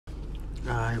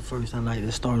Alright, first I'd like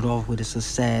to start off with it's a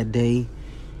sad day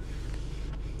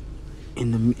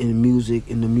in the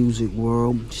music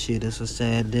world. Shit, it's a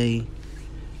sad day.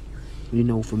 You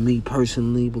know, for me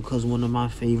personally, because one of my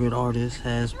favorite artists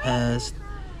has passed.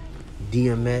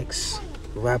 DMX,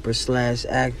 rapper /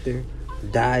 actor,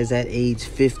 dies at age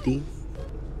 50.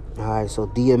 Alright, so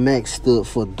DMX stood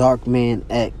for DarkMan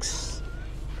X.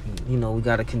 You know, we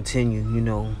gotta continue, you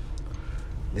know.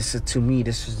 This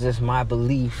is just my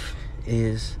belief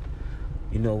is,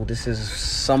 you know, this is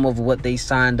some of what they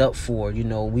signed up for. You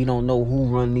know, we don't know who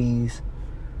run these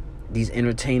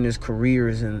entertainers'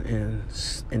 careers and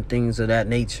things of that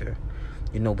nature.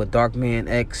 You know, but DarkMan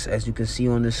X, as you can see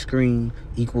on the screen,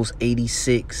 equals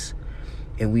 86.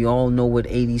 And we all know what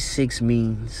 86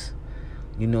 means.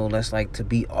 You know, that's like to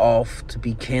be off, to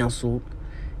be canceled.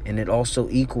 And it also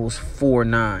equals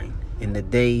 49. And the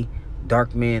day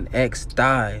DarkMan X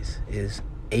dies is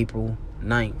April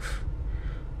 9th.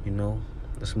 You know,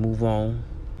 let's move on.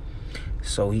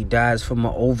 So he dies from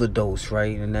an overdose,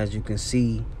 right? And as you can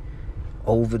see,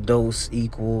 overdose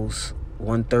equals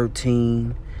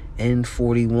 113 and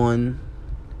 41,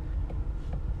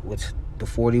 which the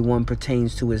 41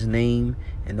 pertains to his name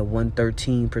and the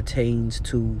 113 pertains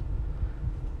to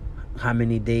how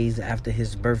many days after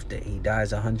his birthday. He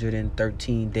dies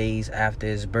 113 days after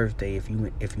his birthday, if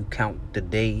you count the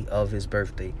day of his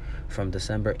birthday, from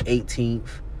December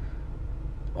 18th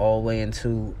all the way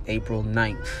into April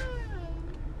 9th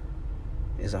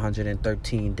is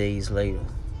 113 days later.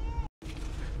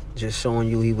 Just showing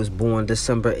you he was born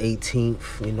December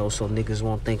 18th, you know, so niggas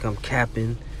won't think I'm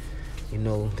capping. You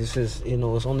know, this is, you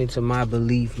know, it's only to my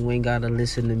belief. You ain't gotta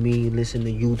listen to me, listen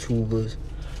to YouTubers.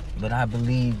 But I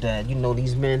believe that, you know,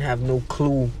 these men have no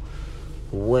clue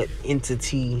what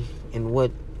entity and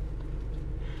what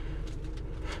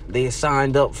they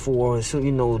signed up for, so,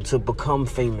 you know, to become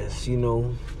famous, you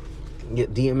know.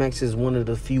 DMX is one of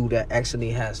the few that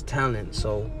actually has talent.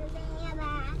 So,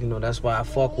 you know, that's why I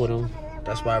fuck with him.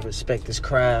 That's why I respect his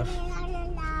craft.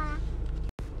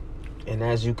 And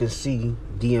as you can see,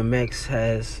 DMX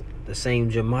has the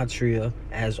same gematria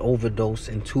as Overdose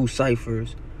in 2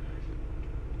 ciphers.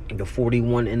 The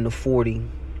 41 and the 40. You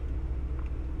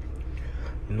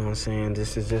know what I'm saying?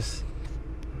 This is just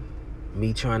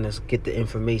me trying to get the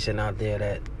information out there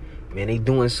that, man, they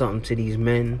doing something to these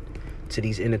men, to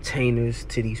these entertainers,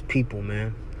 to these people,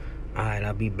 man. Alright,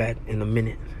 I'll be back in a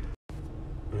minute.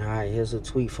 Alright, here's a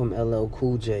tweet from LL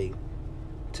Cool J.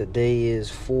 Today is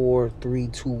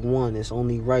 4/3/21. It's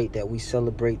only right that we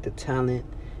celebrate the talent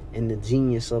and the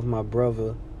genius of my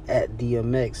brother at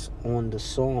DMX on the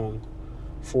song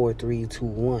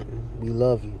 4/3/21. We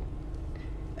love you.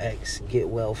 X, get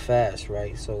well fast,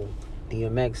 right? So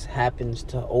DMX happens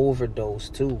to overdose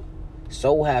too.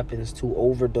 So happens to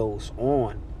overdose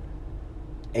on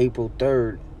April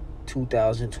 3rd,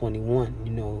 2021.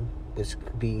 You know, which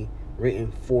could be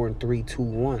written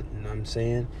 4/3/21. You know what I'm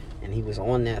saying? And he was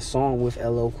on that song with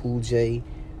LL Cool J,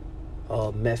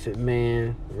 Method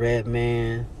Man,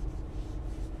 Redman,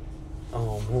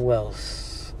 who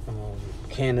else?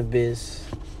 Cannabis.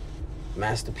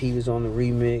 Master P was on the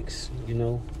remix, you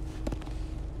know.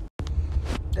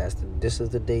 This is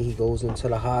the day he goes into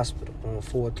the hospital on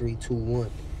 4/3/21.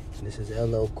 And this is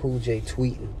LL Cool J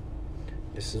tweeting.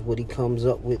 This is what he comes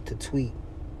up with to tweet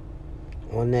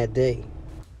on that day.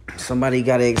 Somebody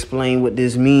got to explain what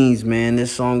this means, man.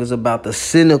 This song is about the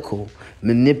cynical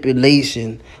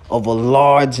manipulation of a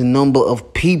large number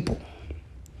of people.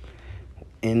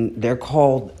 And they're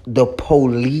called the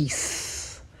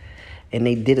police. And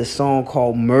they did a song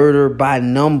called Murder by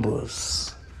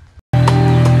Numbers.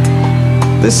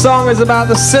 This song is about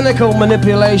the cynical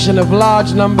manipulation of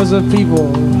large numbers of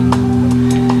people.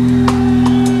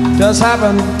 Does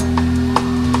happen.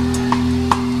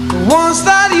 Once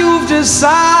that you've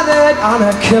decided on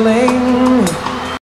a killing,